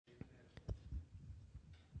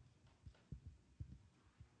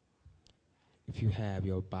If you have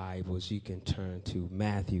your Bibles, you can turn to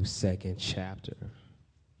Matthew 2nd chapter.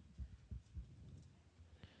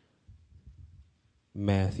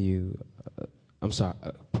 Matthew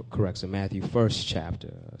 1st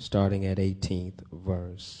chapter, starting at 18th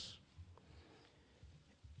verse.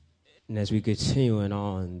 And as we continuing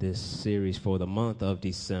on this series for the month of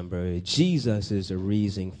December, Jesus is the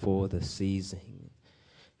reason for the season.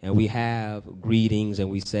 And we have greetings and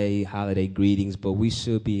we say holiday greetings, but we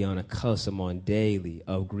should be unaccustomed on daily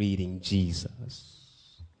of greeting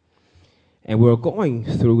Jesus. And we're going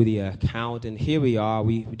through the account, and here we are.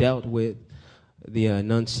 We've dealt with the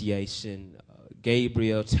Annunciation,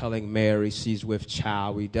 Gabriel telling Mary she's with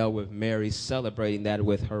child. We dealt with Mary celebrating that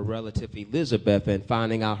with her relative Elizabeth and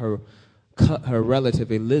finding out her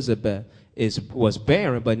relative Elizabeth was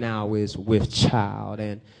barren, but now is with child.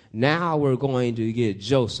 And now we're going to get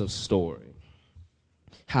Joseph's story,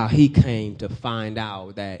 how he came to find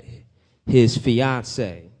out that his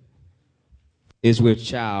fiancée is with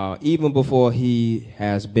child even before he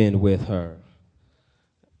has been with her.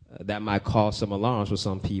 That might cause some alarms for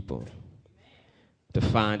some people.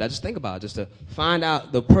 Just think about it, just to find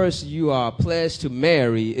out the person you are pledged to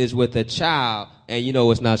marry is with a child and you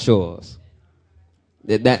know it's not yours.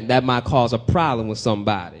 That might cause a problem with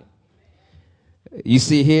somebody. You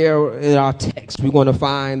see here in our text, we're going to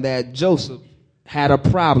find that Joseph had a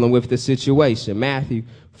problem with the situation. Matthew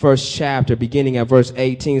 1st chapter, beginning at verse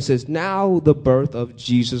 18, says, "Now the birth of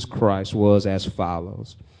Jesus Christ was as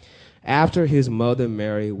follows. After his mother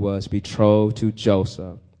Mary was betrothed to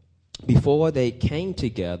Joseph, before they came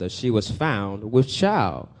together, she was found with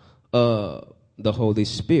child of the Holy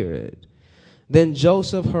Spirit. Then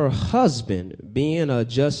Joseph, her husband, being a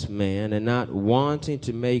just man and not wanting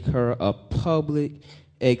to make her a public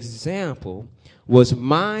example, was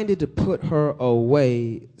minded to put her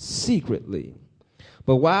away secretly.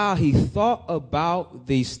 But while he thought about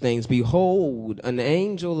these things, behold, an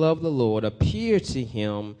angel of the Lord appeared to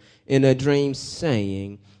him in a dream,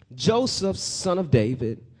 saying, 'Joseph, son of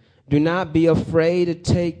David, do not be afraid to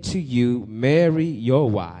take to you Mary your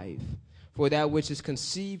wife, for that which is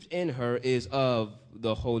conceived in her is of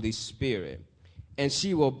the Holy Spirit. And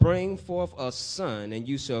she will bring forth a son, and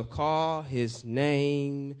you shall call his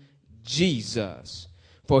name Jesus,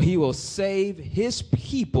 for he will save his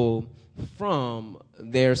people from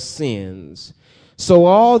their sins.' So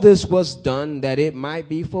all this was done that it might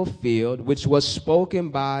be fulfilled, which was spoken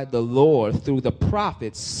by the Lord through the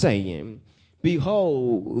prophets, saying,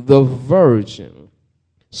 'Behold, the virgin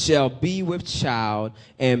shall be with child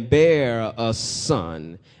and bear a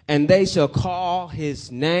son, and they shall call his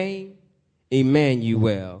name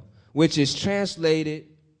Emmanuel,' which is translated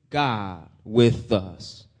God with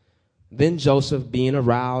us. Then Joseph, being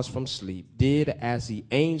aroused from sleep, did as the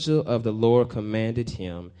angel of the Lord commanded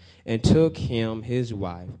him, and took him his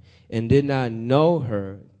wife, and did not know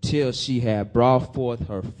her till she had brought forth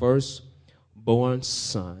her firstborn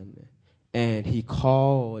son, and he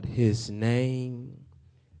called his name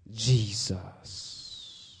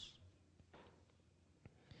Jesus."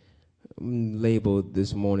 Labeled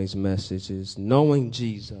this morning's message is knowing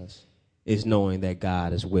Jesus is knowing that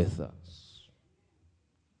God is with us.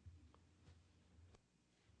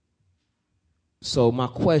 So my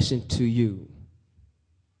question to you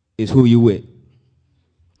is, who you with?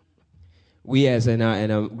 We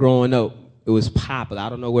growing up, it was popular. I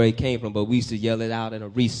don't know where it came from, but we used to yell it out in a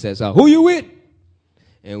recess. Who you with?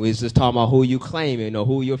 And we was just talking about who you claiming, or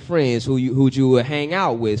who your friends, who you would hang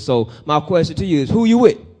out with. So my question to you is, who you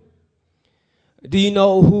with? Do you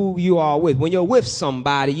know who you are with? When you're with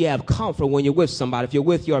somebody, you have comfort when you're with somebody. If you're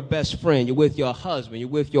with your best friend, you're with your husband, you're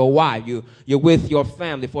with your wife, you're with your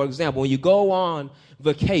family. For example, when you go on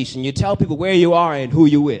vacation, you tell people where you are and who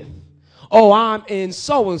you're with. Oh, I'm in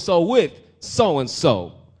so-and-so with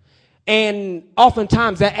so-and-so. And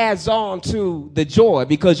oftentimes that adds on to the joy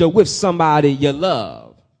because you're with somebody you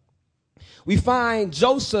love. We find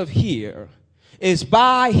Joseph here is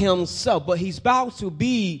by himself, but he's about to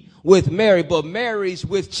be with Mary, but Mary's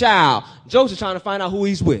with child. Joseph's trying to find out who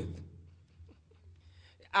he's with.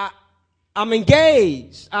 I'm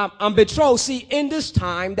engaged. I'm betrothed. See, in this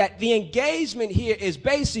time, that the engagement here is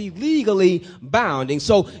basically legally bounding.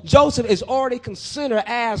 So Joseph is already considered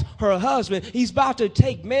as her husband. He's about to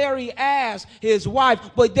take Mary as his wife,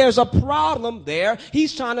 but there's a problem there.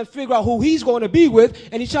 He's trying to figure out who he's going to be with,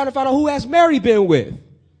 and he's trying to find out who has Mary been with.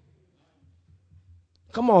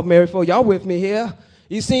 Come on, Mary, for y'all with me here.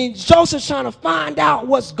 You see, Joseph's trying to find out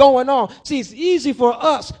what's going on. See, it's easy for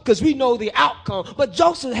us because we know the outcome. But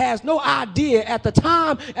Joseph has no idea at the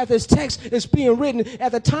time that this text is being written,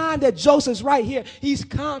 at the time that Joseph's right here, he's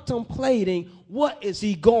contemplating what is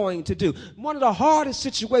he going to do. One of the hardest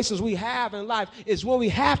situations we have in life is when we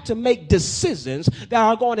have to make decisions that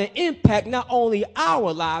are going to impact not only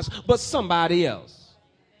our lives, but somebody else.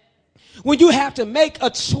 When you have to make a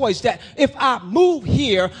choice that if I move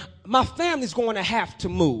here, my family's going to have to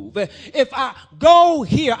move. If I go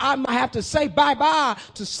here, I might have to say bye-bye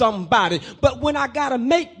to somebody. But when I got to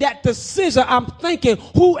make that decision, I'm thinking,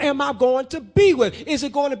 who am I going to be with? Is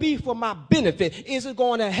it going to be for my benefit? Is it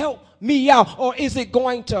going to help me out? Or is it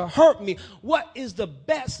going to hurt me? What is the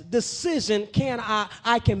best decision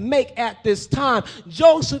I can make at this time?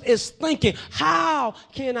 Joseph is thinking, how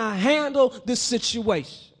can I handle this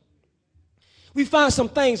situation? We find some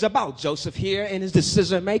things about Joseph here in his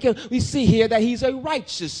decision making. We see here that he's a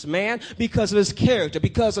righteous man because of his character,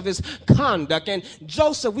 because of his conduct. And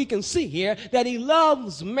Joseph, we can see here that he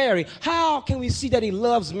loves Mary. How can we see that he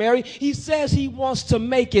loves Mary? He says he wants to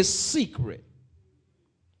make it secret.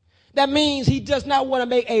 That means he does not want to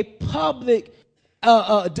make a public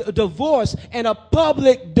divorce, and a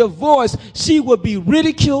public divorce, she would be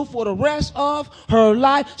ridiculed for the rest of her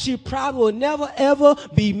life. She probably will never ever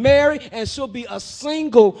be married, and she'll be a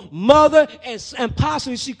single mother, and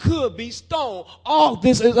possibly she could be stoned. All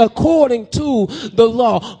this is according to the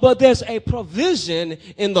law, but there's a provision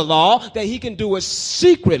in the law that he can do it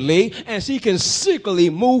secretly, and she can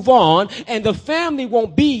secretly move on, and the family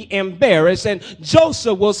won't be embarrassed, and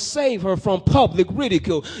Joseph will save her from public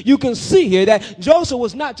ridicule. You can see here that Joseph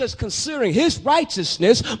was not just considering his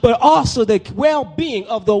righteousness, but also the well-being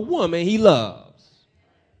of the woman he loves.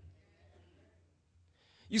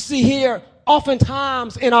 You see here,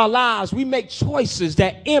 oftentimes in our lives, we make choices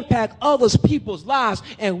that impact others people's lives,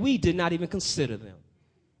 and we did not even consider them.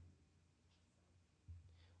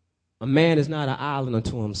 A man is not an island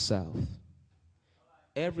unto himself.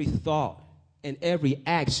 Every thought and every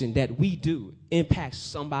action that we do impacts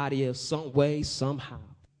somebody else some way, somehow.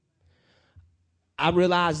 I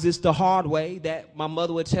realized this the hard way, that my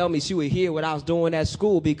mother would tell me she would hear what I was doing at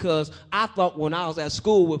school, because I thought when I was at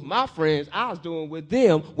school with my friends, I was doing with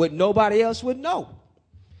them what nobody else would know.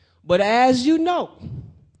 But as you know,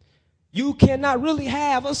 you cannot really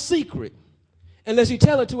have a secret unless you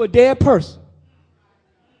tell it to a dead person.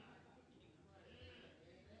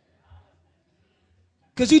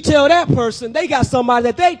 Because you tell that person, they got somebody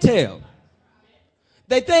that they tell.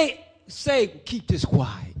 That they say, keep this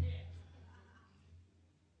quiet.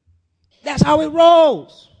 That's how it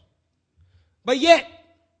rolls. But yet,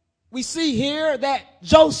 we see here that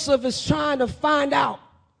Joseph is trying to find out,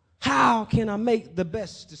 how can I make the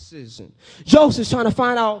best decision? Joseph's trying to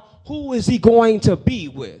find out, who is he going to be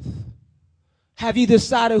with? Have you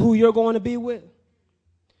decided who you're going to be with?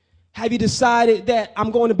 Have you decided that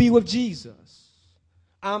I'm going to be with Jesus?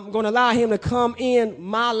 I'm going to allow him to come in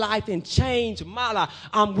my life and change my life.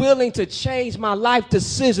 I'm willing to change my life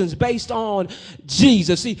decisions based on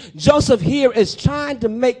Jesus. See, Joseph here is trying to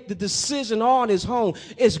make the decision on his own.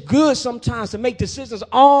 It's good sometimes to make decisions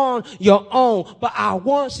on your own, but I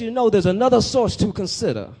want you to know there's another source to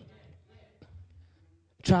consider.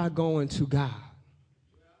 Try going to God.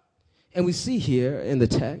 And we see here in the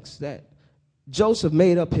text that Joseph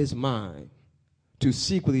made up his mind to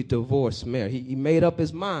secretly divorce Mary. He made up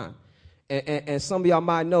his mind. And some of y'all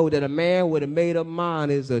might know that a man with a made up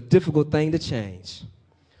mind is a difficult thing to change.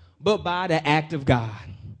 But by the act of God,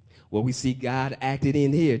 well, we see God acted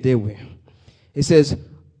in here, didn't we? It says,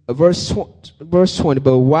 verse 20,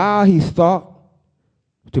 but while he thought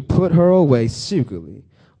to put her away secretly,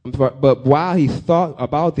 but while he thought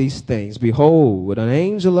about these things, behold, an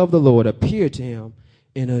angel of the Lord appeared to him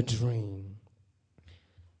in a dream.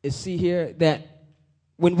 You see here that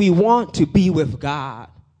when we want to be with God,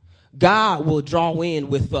 God will draw in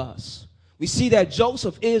with us. We see that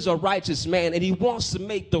Joseph is a righteous man, and he wants to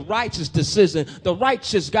make the righteous decision. The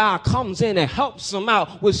righteous God comes in and helps him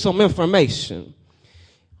out with some information.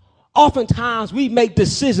 Oftentimes, we make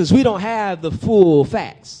decisions. We don't have the full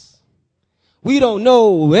facts. We don't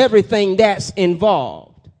know everything that's involved.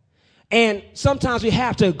 And sometimes we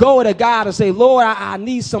have to go to God and say, Lord, I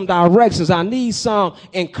need some directions. I need some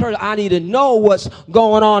encouragement. I need to know what's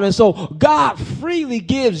going on. And so God freely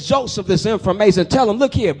gives Joseph this information. Tell him,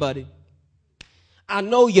 look here, buddy. I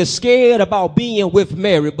know you're scared about being with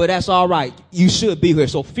Mary, but that's all right. You should be here,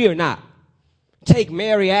 so fear not. Take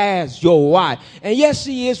Mary as your wife. And yes,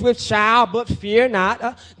 she is with child, but fear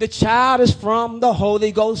not. The child is from the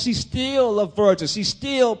Holy Ghost. She's still a virgin. She's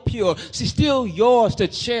still pure. She's still yours to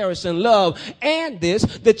cherish and love. And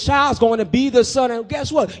the child's going to be the son. And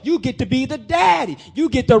guess what? You get to be the daddy. You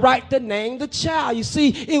get the right to name the child. You see,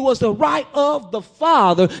 it was the right of the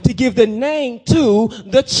father to give the name to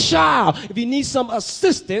the child. If you need some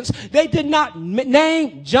assistance, they did not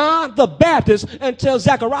name John the Baptist until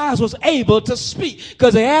Zacharias was able to speak,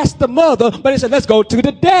 because they asked the mother, but they said, let's go to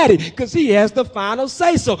the daddy, because he has the final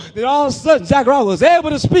say so. Then all of a sudden, Zacharias was able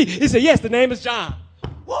to speak. He said, yes, the name is John.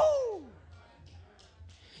 Woo!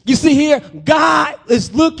 You see here, God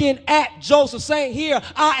is looking at Joseph saying here,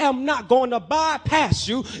 I am not going to bypass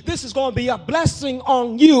you. This is going to be a blessing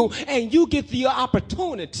on you, and you get the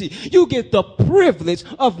opportunity. You get the privilege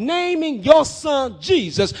of naming your son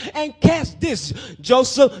Jesus. And catch this,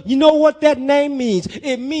 Joseph, you know what that name means?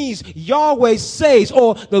 It means Yahweh saves,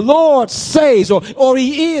 or the Lord saves, or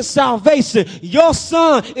he is salvation. Your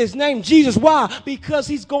son is named Jesus. Why? Because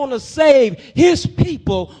he's going to save his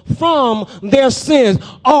people from their sins.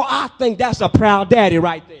 Oh, I think that's a proud daddy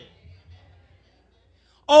right there.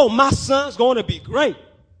 Oh, my son's going to be great.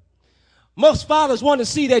 Most fathers want to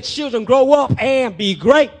see their children grow up and be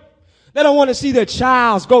great. They don't want to see their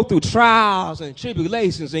childs go through trials and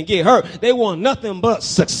tribulations and get hurt. They want nothing but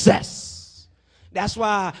success. That's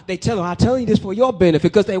why they tell them, I'm telling you this for your benefit,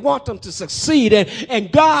 because they want them to succeed.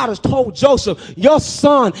 And God has told Joseph, your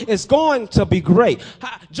son is going to be great.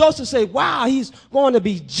 Joseph said, wow, he's going to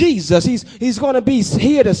be Jesus. He's going to be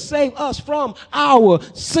here to save us from our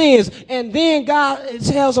sins. And then God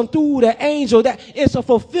tells him through the angel that it's a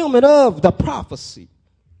fulfillment of the prophecy.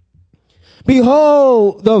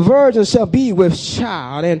 Behold, the virgin shall be with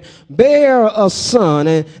child and bear a son,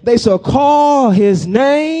 and they shall call his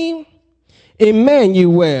name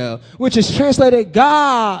Emmanuel, which is translated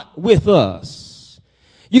God with us.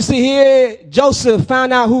 You see here, Joseph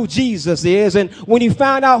found out who Jesus is. And when he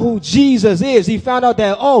found out who Jesus is, he found out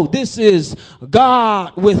that, oh, this is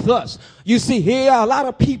God with us. You see here, a lot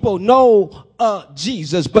of people know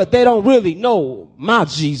Jesus, but they don't really know my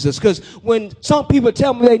Jesus. Because when some people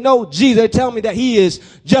tell me they know Jesus, they tell me that he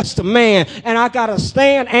is just a man. And I got to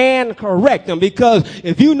stand and correct them, because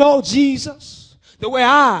if you know Jesus the way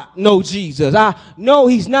I know Jesus, I know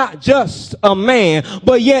he's not just a man,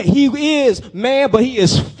 but yet he is man, but he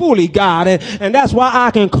is fully God. And that's why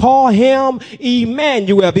I can call him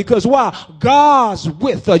Emmanuel, because why? God's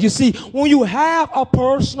with us. You see, when you have a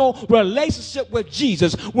personal relationship with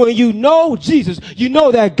Jesus, when you know Jesus, you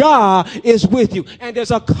know that God is with you. And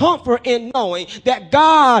there's a comfort in knowing that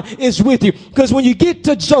God is with you. Because when you get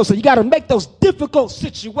to Joseph, you got to make those difficult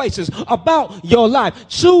situations about your life.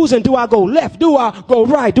 Choosing, do I go left? Do I go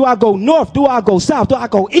right? Do I go north? Do I go south? Do I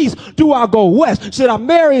go east? Do I go west? Should I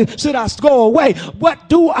marry? Should I go away? What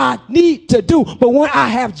do I need to do? But when I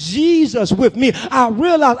have Jesus with me, I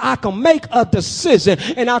realize I can make a decision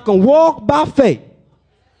and I can walk by faith.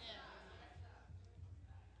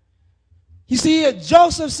 You see,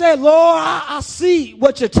 Joseph said, Lord, I see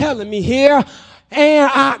what you're telling me here.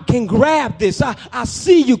 And I can grab this. I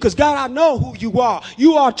see you, because God, I know who you are.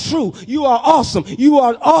 You are true. You are awesome. You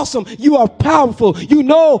are awesome. You are powerful. You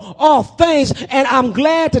know all things. And I'm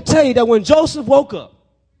glad to tell you that when Joseph woke up,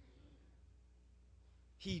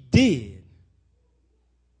 he did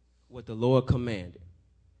what the Lord commanded.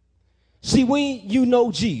 See, when you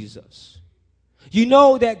know Jesus, you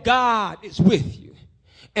know that God is with you,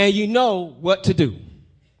 and you know what to do.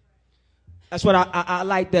 That's what I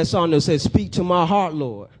like that song that says, speak to my heart,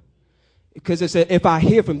 Lord. Because it said, if I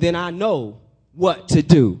hear from him, then I know what to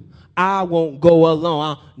do. I won't go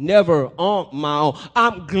alone. I'm never on my own.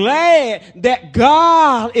 I'm glad that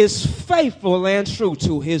God is faithful and true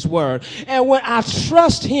to his word. And when I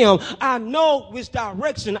trust him, I know which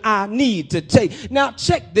direction I need to take. Now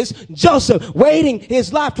check this. Joseph waiting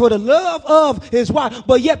his life for the love of his wife.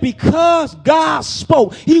 But yet because God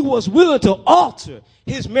spoke, he was willing to alter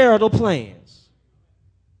his marital plans.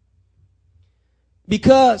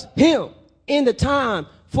 Because him, in the time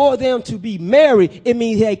for them to be married, it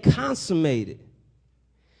means they consummated.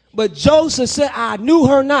 But Joseph said, I knew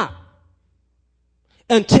her not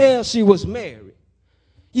until she was married.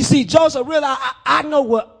 You see, Joseph realized, I know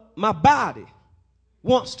what my body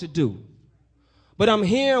wants to do, but I'm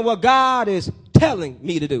hearing what God is telling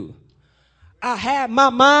me to do. I had my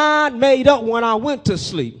mind made up when I went to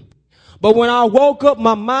sleep, But when I woke up,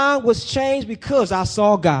 my mind was changed because I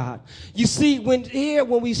saw God. You see, when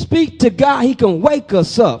we speak to God, he can wake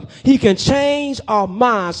us up. He can change our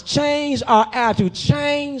minds, change our attitude,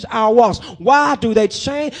 change our walks. Why do they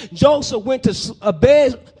change? Joseph went to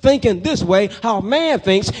bed thinking this way, how man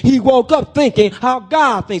thinks. He woke up thinking how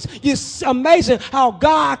God thinks. It's amazing how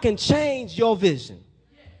God can change your vision.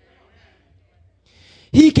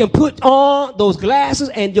 He can put on those glasses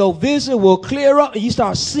and your vision will clear up and you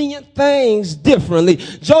start seeing things differently.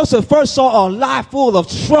 Joseph first saw a life full of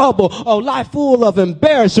trouble, a life full of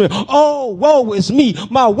embarrassment. Oh, woe is me.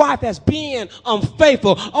 My wife has been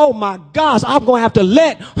unfaithful. Oh my gosh, I'm going to have to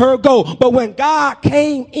let her go. But when God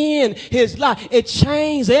came in his life, it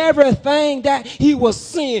changed everything that he was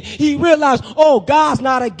seeing. He realized, oh, God's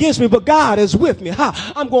not against me, but God is with me.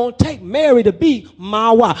 I'm going to take Mary to be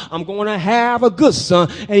my wife. I'm going to have a good son.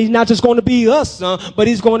 And he's not just going to be a son, but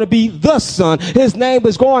he's going to be the son. His name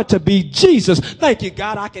is going to be Jesus. Thank you,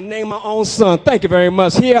 God. I can name my own son. Thank you very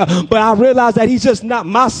much here. But I realize that he's just not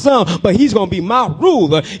my son, but he's going to be my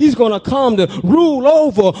ruler. He's going to come to rule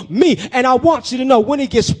over me. And I want you to know when it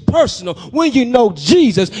gets personal, when you know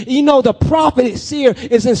Jesus, you know the prophet is here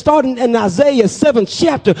is starting in Isaiah 7th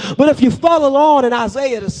chapter. But if you follow along in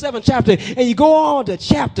Isaiah the 7th chapter and you go on to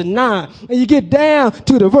chapter 9 and you get down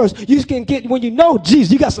to the verse, you can get, when you know Jesus,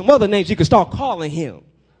 you got some other names you can start calling him.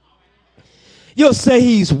 You'll say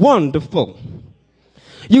he's wonderful.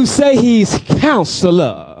 You say he's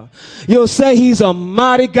counselor. You'll say he's a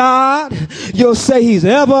mighty God. You'll say he's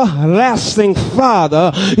everlasting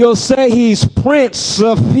Father. You'll say he's Prince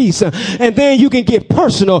of Peace. And then you can get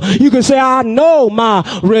personal. You can say, I know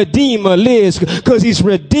my Redeemer lives because he's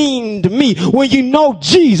redeemed me. When you know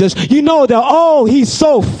Jesus, you know that, oh, he's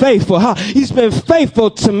so faithful. He's been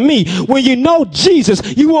faithful to me. When you know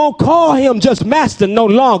Jesus, you won't call him just master no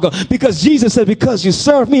longer, because Jesus said, because you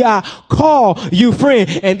serve me, I call you friend.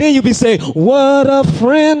 And then you'll be saying, what a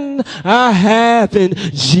friend I have in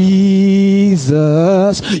Jesus.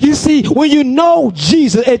 You see, when you know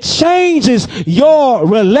Jesus, it changes your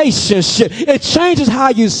relationship. It changes how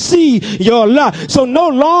you see your life. So no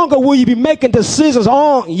longer will you be making decisions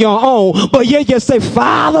on your own, but yet you say,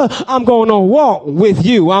 Father, I'm going to walk with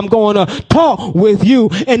you. I'm going to talk with you.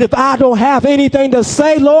 And if I don't have anything to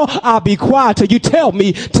say, Lord, I'll be quiet till you tell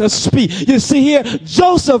me to speak. You see here,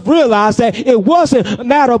 Joseph realized that it wasn't a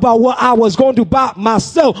matter about what I was going to do by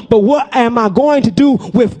myself, but what am I going to do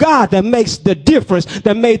with God that makes the difference,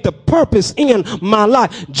 that made the purpose in my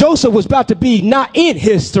life. Joseph was about to be not in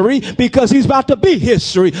history because he's about to be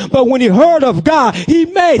history. But when he heard of God, he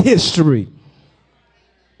made history.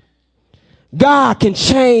 God can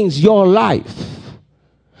change your life,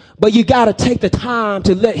 but you got to take the time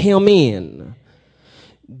to let him in.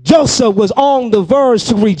 Joseph was on the verge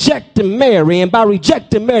to reject Mary, and by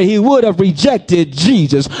rejecting Mary, he would have rejected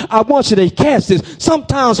Jesus. I want you to catch this.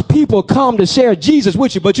 Sometimes people come to share Jesus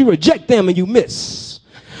with you, but you reject them and you miss.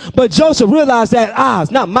 But Joseph realized that,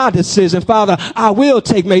 it's not my decision, Father. I will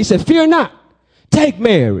take Mary. He said, fear not. Take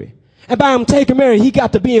Mary. And by him taking Mary, he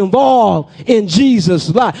got to be involved in Jesus'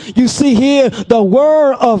 life. You see here, the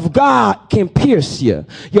word of God can pierce your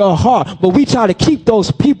heart. But we try to keep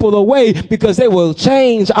those people away because they will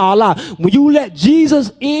change our life. When you let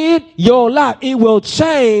Jesus in your life, it will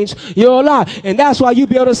change your life. And that's why you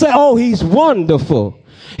be able to say, oh, he's wonderful.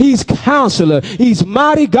 He's counselor. He's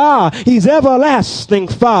mighty God. He's everlasting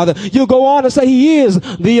Father. You go on and say he is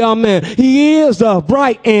the Amen. He is the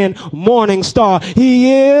bright and morning star. He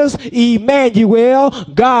is Emmanuel,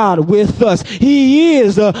 God with us. He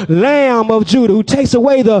is the Lamb of Judah who takes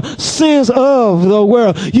away the sins of the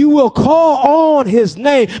world. You will call on his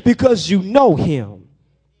name because you know him.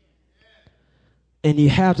 And you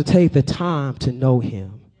have to take the time to know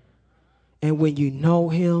him. And when you know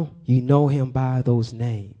him by those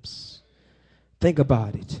names. Think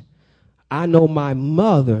about it. I know my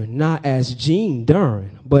mother not as Jean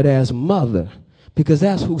Duran, but as mother, because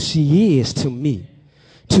that's who she is to me.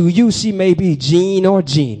 To you, she may be Jean or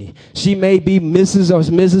Jeannie. She may be Mrs. or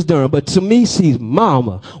Mrs. Durham. But to me, she's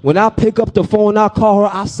mama. When I pick up the phone, I call her,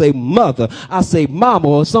 I say mother. I say mama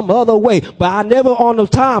or some other way. But I never on the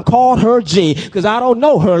time called her Jean because I don't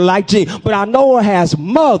know her like Jean. But I know her as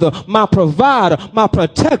mother, my provider, my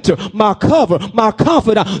protector, my cover, my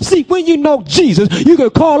confidant. See, when you know Jesus, you can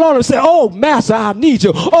call on her and say, oh, Master, I need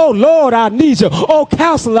you. Oh, Lord, I need you. Oh,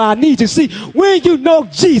 Counselor, I need you. See, when you know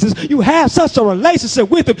Jesus, you have such a relationship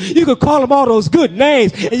with with him. You could call him all those good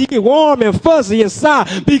names and you get warm and fuzzy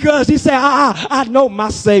inside because he said, I know my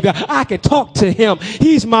Savior. I can talk to him.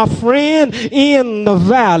 He's my friend in the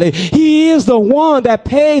valley. He is the one that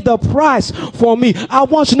paid the price for me. I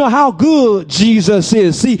want you to know how good Jesus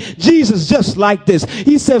is. See, Jesus just like this.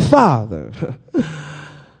 He said, Father,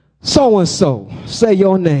 so-and-so, say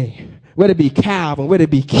your name. Whether it be Calvin, whether it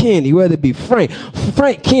be Kenny, whether it be Frank,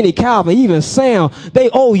 Kenny, Calvin, even Sam, they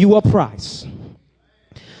owe you a price.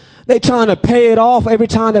 They trying to pay it off every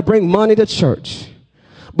time they bring money to church.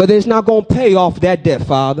 But it's not going to pay off that debt,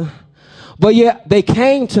 Father. But yet they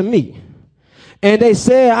came to me and they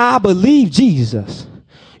said, I believe Jesus.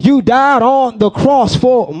 You died on the cross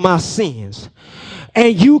for my sins.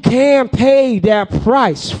 And you can pay that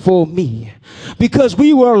price for me. Because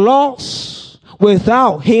we were lost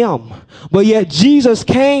without him. But yet Jesus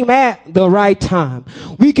came at the right time.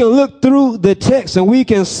 We can look through the text and we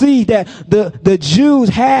can see that the Jews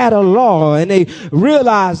had a law and they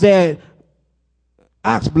realized that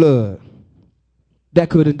ox blood, that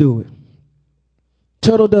couldn't do it.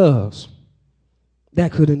 Turtle doves,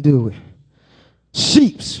 that couldn't do it.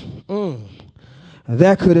 Sheeps,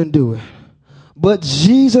 that couldn't do it. But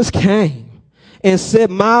Jesus came and said,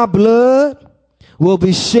 my blood will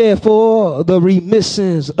be shed for the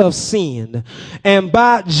remissions of sin. And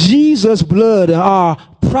by Jesus' blood, our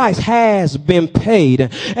price has been paid.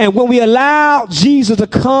 And when we allow Jesus to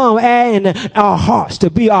come in our hearts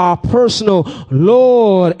to be our personal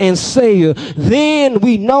Lord and Savior, then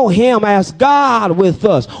we know him as God with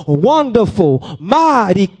us. Wonderful,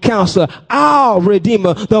 mighty Counselor, our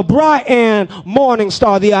Redeemer, the bright and morning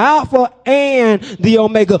star, the Alpha and the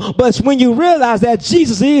Omega. But when you realize that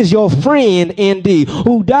Jesus is your friend indeed,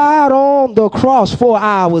 who died on the cross for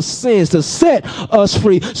our sins to set us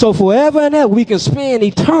free, so forever and ever we can spend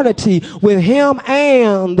eternity with him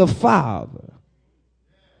and the Father.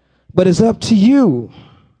 But it's up to you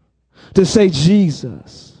to say,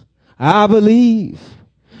 Jesus, I believe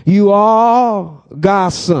you are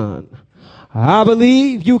God's son. I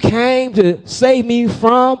believe you came to save me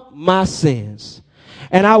from my sins.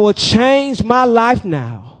 And I will change my life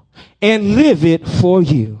now and live it for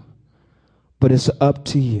you. But it's up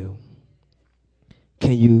to you.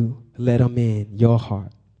 Can you let him in your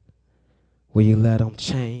heart? Will you let him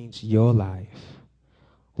change your life?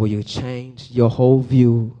 Will you change your whole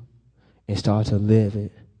view and start to live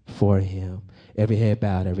it for him? Every head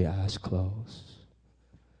bowed, every eyes closed.